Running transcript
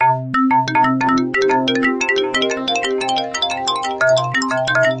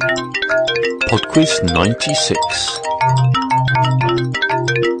PodQuiz 96.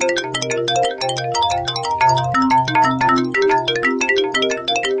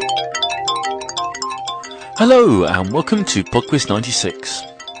 Hello and welcome to PodQuiz 96.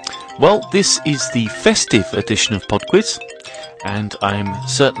 Well, this is the festive edition of PodQuiz, and I'm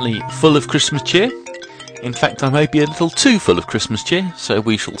certainly full of Christmas cheer. In fact, I may be a little too full of Christmas cheer, so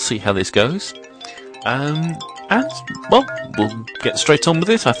we shall see how this goes. And, well, we'll get straight on with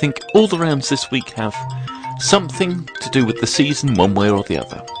it. I think all the rounds this week have something to do with the season one way or the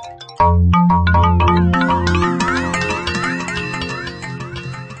other.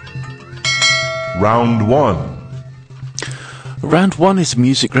 Round 1. Round 1 is a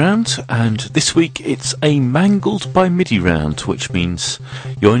music round, and this week it's a Mangled by MIDI round, which means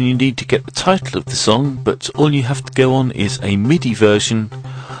you only need to get the title of the song, but all you have to go on is a MIDI version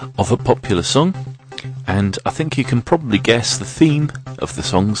of a popular song, and I think you can probably guess the theme of the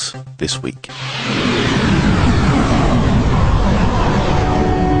songs this week.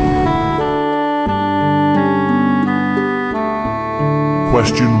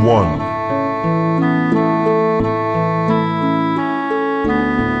 Question 1.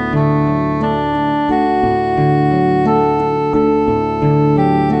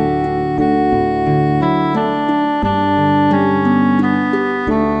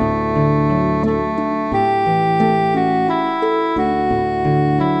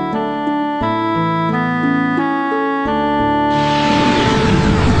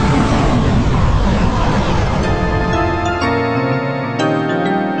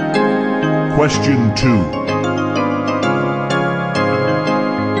 Question 2.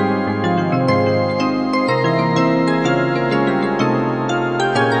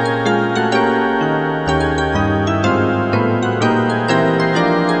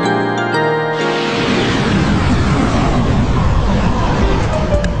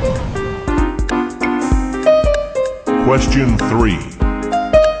 Question 3.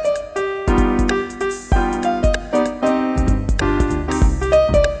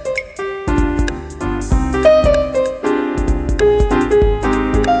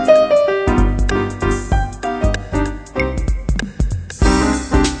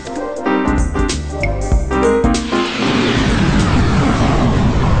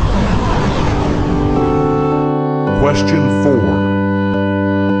 Question 4.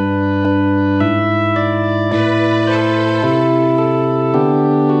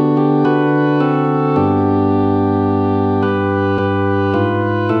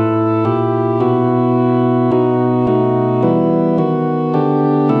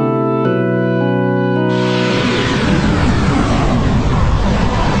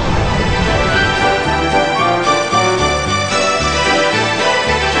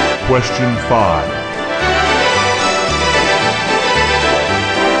 Question 5.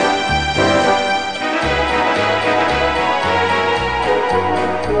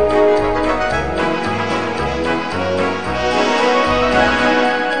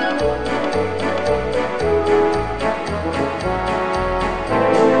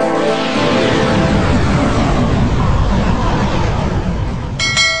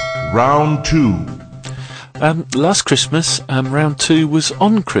 Round 2. Last Christmas, round 2 was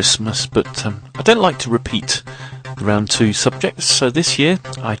on Christmas, but I don't like to repeat the round 2 subjects, so this year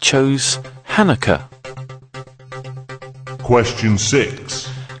I chose Hanukkah. Question 6.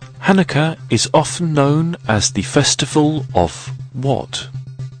 Hanukkah is often known as the festival of what?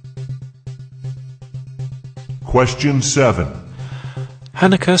 Question 7.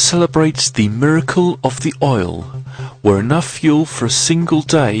 Hanukkah celebrates the miracle of the oil, where enough fuel for a single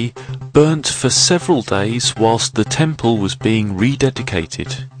day burnt for several days whilst the temple was being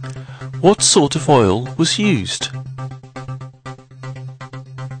rededicated. What sort of oil was used?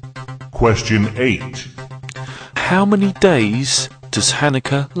 Question 8. How many days does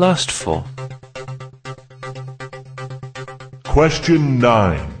Hanukkah last for? Question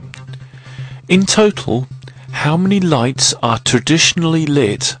 9. In total, how many lights are traditionally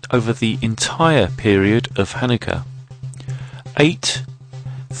lit over the entire period of Hanukkah? 8,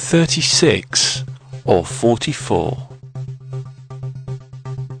 36 or 44?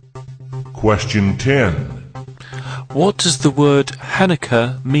 Question 10. What does the word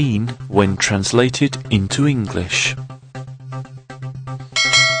Hanukkah mean when translated into English?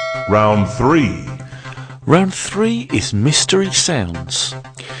 Round 3. Round 3 is mystery sounds.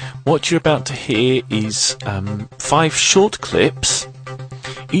 What you're about to hear is 5 short clips,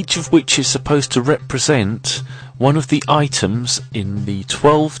 each of which is supposed to represent one of the items in the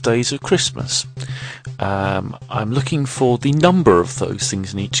 12 days of Christmas. I'm looking for the number of those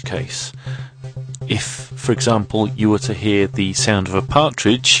things in each case. if, for example, you were to hear the sound of a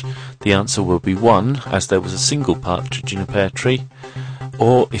partridge, the answer will be 1, as there was a single partridge in a pear tree.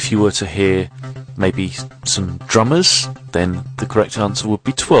 Or if you were to hear maybe some drummers, then the correct answer would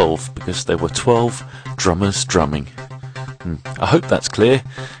be 12, because there were 12 drummers drumming. I hope that's clear.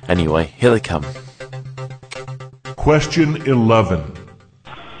 Anyway, here they come. Question 11.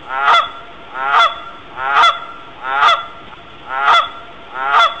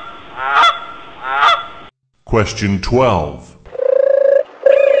 Question 12.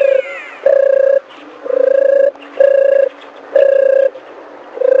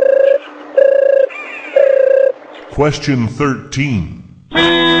 Question 13.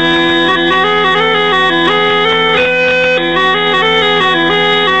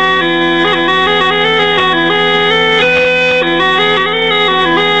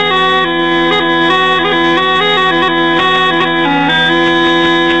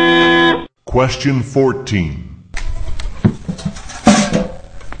 Question 14.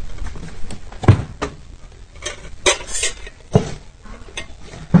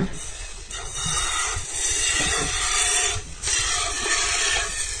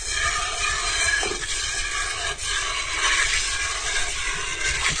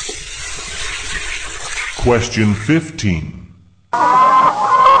 Question 15.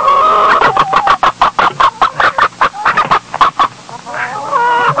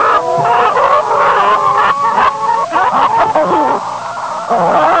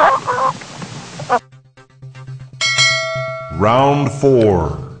 Round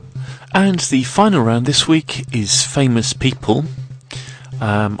 4. And the final round this week is famous people.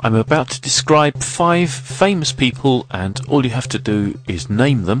 I'm about to describe 5 famous people, and all you have to do is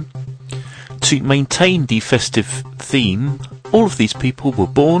name them. To maintain the festive theme, all of these people were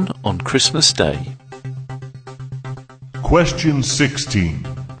born on Christmas Day. Question 16.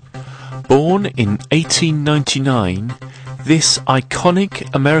 Born in 1899, this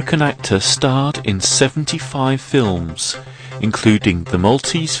iconic American actor starred in 75 films, including The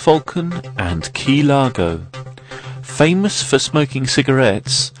Maltese Falcon and Key Largo. Famous for smoking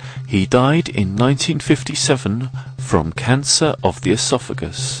cigarettes, he died in 1957 from cancer of the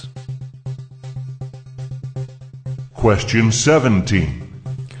esophagus. Question 17.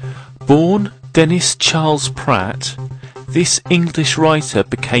 Born Dennis Charles Pratt, this English writer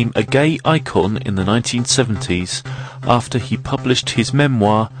became a gay icon in the 1970s after he published his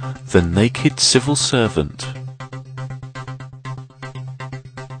memoir, The Naked Civil Servant.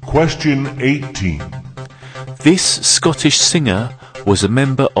 Question 18. This Scottish singer was a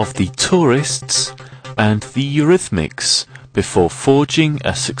member of the Tourists and the Eurythmics before forging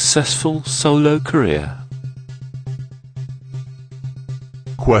a successful solo career.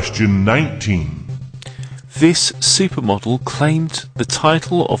 Question 19. This supermodel claimed the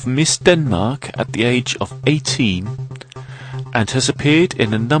title of Miss Denmark at the age of 18 and has appeared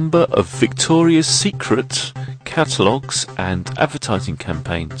in a number of Victoria's Secret catalogues and advertising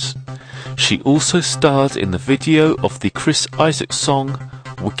campaigns. She also starred in the video of the Chris Isaak song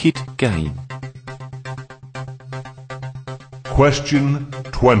Wicked Game. Question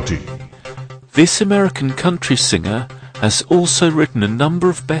 20. This American country singer has also written a number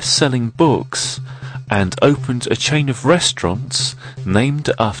of best-selling books and opened a chain of restaurants named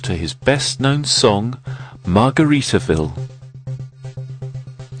after his best-known song, Margaritaville.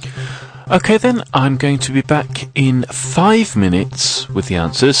 Okay then, I'm going to be back in 5 minutes with the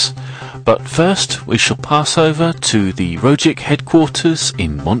answers, but first we shall pass over to the Rogic headquarters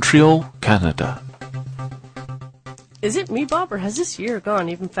in Montreal, Canada. Is it me, Bob, or has this year gone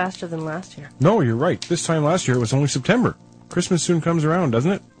even faster than last year? No, you're right. This time last year it was only September. Christmas soon comes around,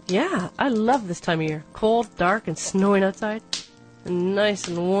 doesn't it? Yeah, I love this time of year. Cold, dark, and snowing outside. And nice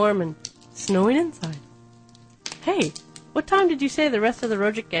and warm and snowing inside. Hey, what time did you say the rest of the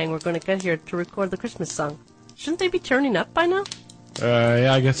Rogic gang were going to get here to record the Christmas song? Shouldn't they be turning up by now?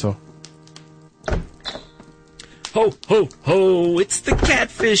 Yeah, I guess so. Ho, ho, ho, it's the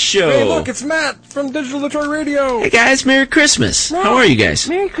Catfish Show. Hey, look, it's Matt from Digital Detroit Radio. Hey, guys, Merry Christmas. Matt, how are you guys?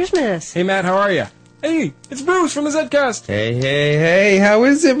 Merry Christmas. Hey, Matt, how are you? Hey, it's Bruce from the Zcast. Hey, how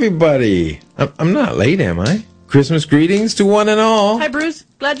is everybody? I'm not late, am I? Christmas greetings to one and all. Hi, Bruce.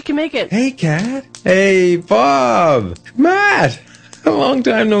 Glad you can make it. Hey, Kat. Hey, Bob. Matt. A long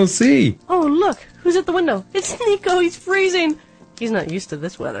time no see. Oh, look. Who's at the window? It's Nico. He's freezing. He's not used to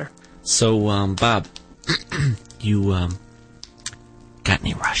this weather. So, Bob, you, got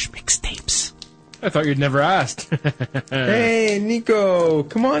any Rush mixtapes? I thought you'd never asked. Hey, Nico.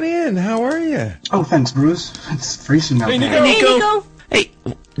 Come on in. How are you? Oh, thanks, Bruce. It's freezing out Hey, there. Nico. Hey, Nico. Hey,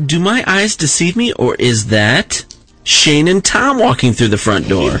 do my eyes deceive me, or is that Shane and Tom walking through the front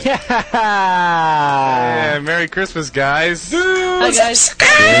door. Yeah, Merry Christmas, guys. Hi, guys.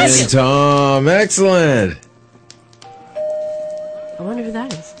 And Tom, excellent. I wonder who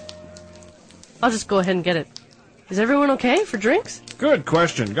that is. I'll just go ahead and get it. Is everyone okay for drinks? Good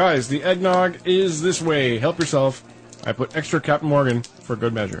question. Guys, the eggnog is this way. Help yourself. I put extra Captain Morgan for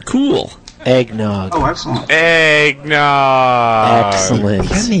good measure. Cool. Eggnog. Oh, excellent. Eggnog. Excellent.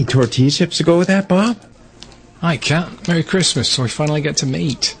 Got any tortilla chips to go with that, Bob? Hi, Cat. Merry Christmas, so we finally get to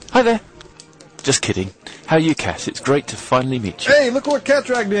meet. Hi there. Just kidding. How are you, Cat? It's great to finally meet you. Hey, look what Cat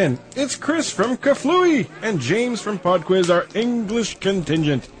dragged in. It's Chris from Kaflooey and James from PodQuiz, our English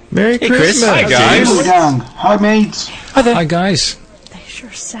contingent. Merry Christmas. Hi, guys. Hey, gang. Hi, mates. Hi, guys. They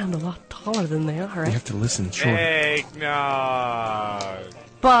sure sound a lot taller than they are, You right? have to listen short. Eggnog.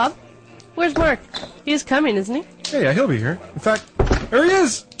 Bob, where's Mark? He is coming, isn't he? Hey, yeah, he'll be here. In fact, there he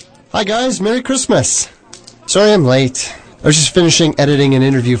is. Hi guys, Merry Christmas. Sorry I'm late. I was just finishing editing an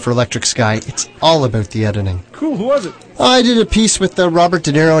interview for Electric Sky. It's all about the editing. Cool, who was it? I did a piece with Robert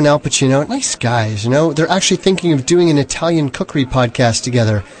De Niro and Al Pacino. Nice guys, you know. They're actually thinking of doing an Italian cookery podcast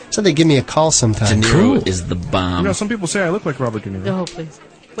together. So they give me a call De sometime. Niro is the bomb. You know, some people say I look like Robert De Niro. Oh, please.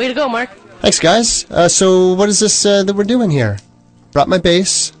 Way to go, Mark. Thanks guys. So what is this that we're doing here? Brought my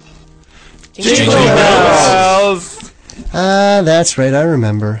bass. Jingle bells. That's right, I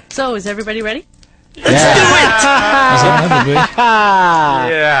remember. So, is everybody ready?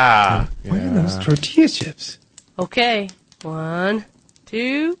 Yeah. What are those tortilla chips? Okay. 1,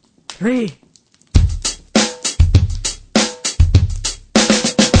 2, 3.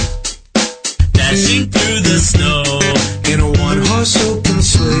 Dashing through the snow in a one-horse open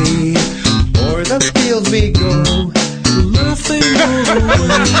sleigh. O'er the fields we go, laughing all the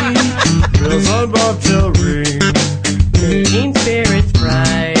way. Bells on bobtail ring. Teen spirits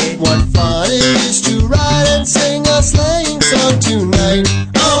bright. What fun it is to ride and sing a sleighing song tonight.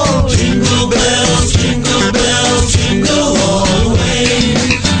 Oh, jingle bells, jingle all the way.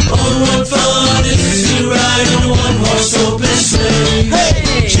 Oh, what fun it is to ride in a one-horse open sleigh.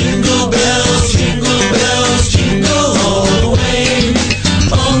 Hey, jingle bells, jingle all the way.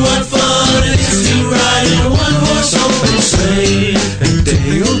 Oh, what fun it is to ride in a one-horse open sleigh. A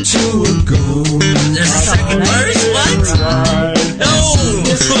day or two ago, There's a second verse? What? No!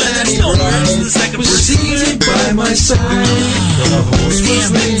 That's no verse in the second was verse. seated by my side. The horse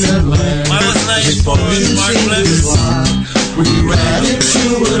was lean and lank. Why wasn't I His informed, bones Mark in his Lewis? lap. We ran into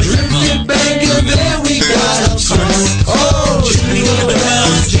a drifted bank and there we got upset. Oh, jingle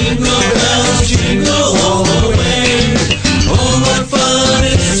bells, jingle all the way. Oh, what fun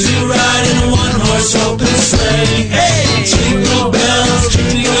it is to ride in a one-horse open sleigh. Hey, jingle bells,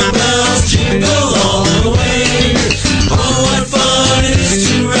 jingle all the way. Oh, what fun it is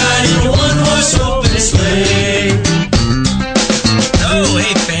to ride in a one-horse open sleigh. Oh,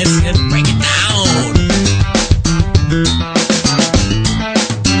 hey, fancy, break it down.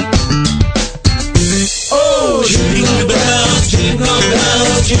 Oh, jingle bells, jingle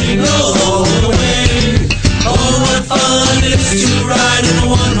all the way. Oh, what fun it is to ride in a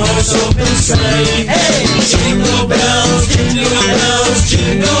one-horse open sleigh. Hey, jingle bells, jingle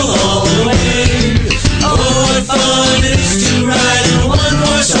all the way. Oh, what fun it is to ride in a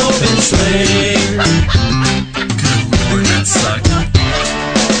one-horse open sleigh. Lord, that sucked.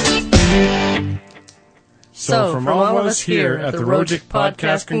 So, from all of us here at the Rogic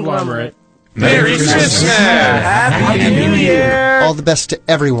Podcast Conglomerate, Merry Christmas. Happy New Year. All the best to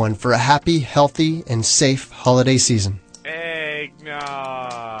everyone for a happy, healthy, and safe holiday season. Eggnog.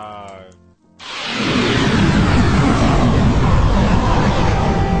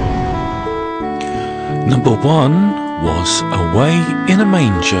 Number 1 was Away in a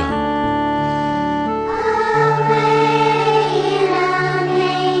Manger.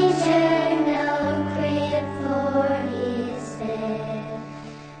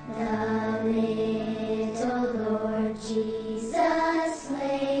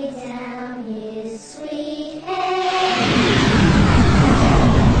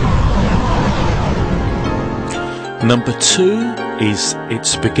 Number 2 is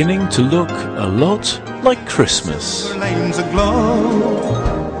It's Beginning to Look a Lot Like Christmas. The lanes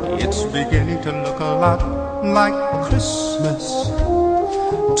aglow. It's beginning to look a lot like Christmas.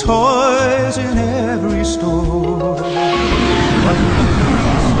 Toys in every store.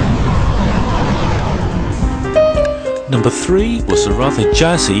 Number 3 was a rather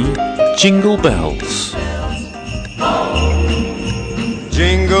jazzy Jingle Bells.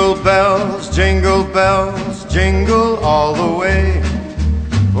 Jingle bells, jingle all the way.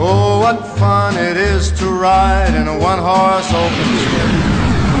 Oh, what fun it is to ride in a one-horse open sleigh.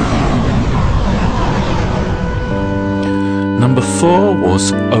 Number 4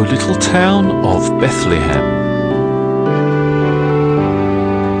 was O Little Town of Bethlehem.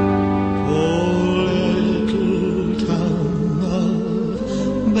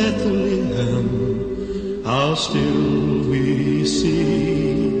 How still we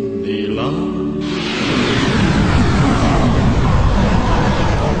see thee lie.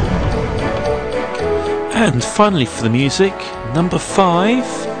 And finally for the music, number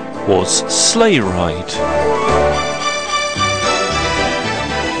 5 was Sleigh Ride.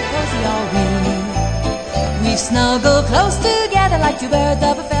 Cozy are we snuggle close together like two birds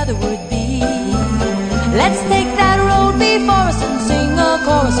of a feather would be. Let's take that road before us and sing a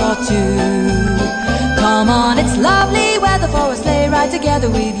chorus or two. Come on, it's lovely weather for a sleigh ride together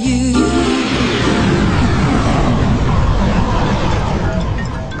with you.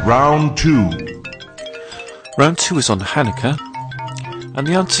 Round 2. Round 2 is on Hanukkah, and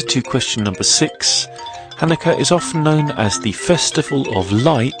the answer to question number 6, Hanukkah is often known as the Festival of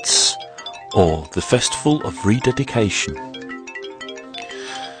Lights or the Festival of Rededication.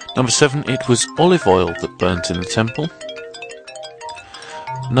 Number 7, it was olive oil that burnt in the temple.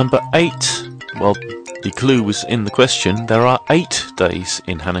 Number 8, well, the clue was in the question. There are 8 days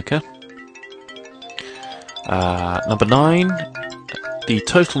in Hanukkah. Number 9, the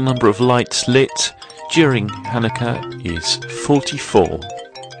total number of lights lit during Hanukkah is 44.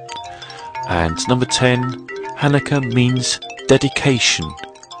 And number 10, Hanukkah means dedication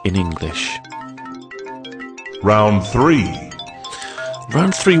in English. Round 3.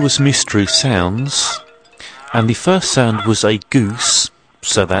 Round 3 was mystery sounds, and the first sound was a goose,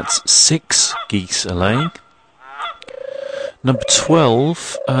 so that's 6 geese a laying. Number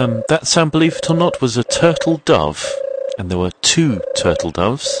 12, that sound, believe it or not, was a turtle dove, and there were 2 turtle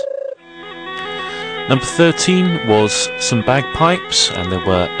doves. Number 13 was some bagpipes, and there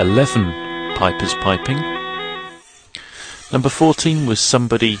were 11 pipers piping. Number 14 was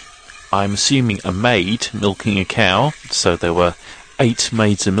somebody, I'm assuming a maid, milking a cow, so there were 8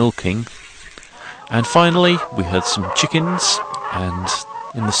 maids a milking. And finally, we heard some chickens, and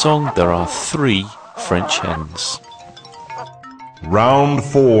in the song there are 3 French hens. Round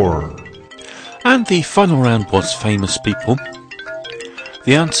 4. And the final round was famous people.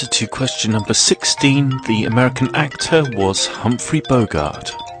 The answer to question number 16, the American actor, was Humphrey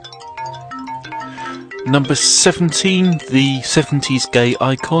Bogart. Number 17, the 70s gay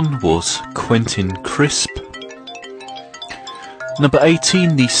icon, was Quentin Crisp. Number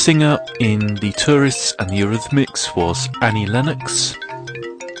 18, the singer in The Tourists and the Eurythmics, was Annie Lennox.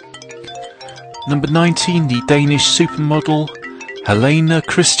 Number 19, the Danish supermodel, Helena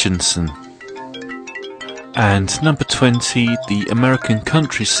Christensen. And number 20, the American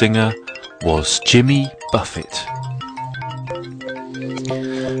country singer, was Jimmy Buffett.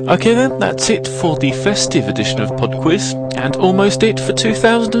 Okay then, that's it for the festive edition of PodQuiz, and almost it for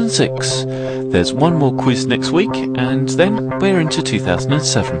 2006. There's one more quiz next week, and then we're into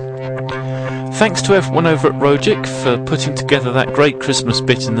 2007. Thanks to everyone over at Rogic for putting together that great Christmas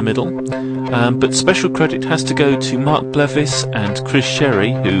bit in the middle, but special credit has to go to Mark Blevis and Chris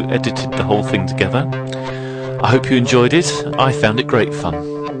Sherry, who edited the whole thing together. I hope you enjoyed it. I found it great fun.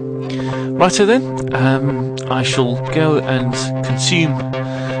 Righto then, I shall go and consume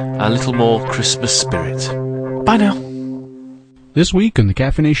a little more Christmas spirit. Bye now. This week on the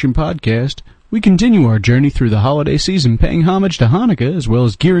Caffeination Podcast, we continue our journey through the holiday season, paying homage to Hanukkah as well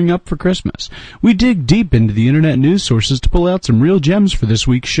as gearing up for Christmas. We dig deep into the internet news sources to pull out some real gems for this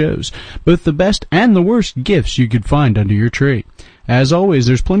week's shows, both the best and the worst gifts you could find under your tree. As always,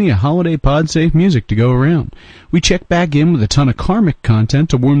 there's plenty of holiday pod-safe music to go around. We check back in with a ton of karmic content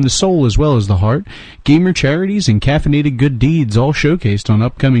to warm the soul as well as the heart, gamer charities, and caffeinated good deeds all showcased on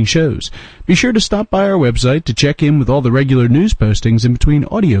upcoming shows. Be sure to stop by our website to check in with all the regular news postings in between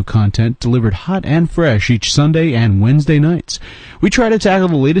audio content delivered hot and fresh each Sunday and Wednesday nights. We try to tackle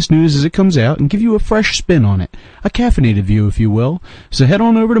the latest news as it comes out and give you a fresh spin on it, a caffeinated view if you will. So head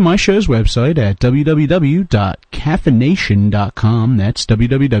on over to my show's website at www.caffeination.com. That's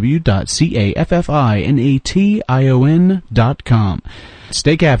www.caffeination.com.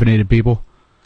 Stay caffeinated, people.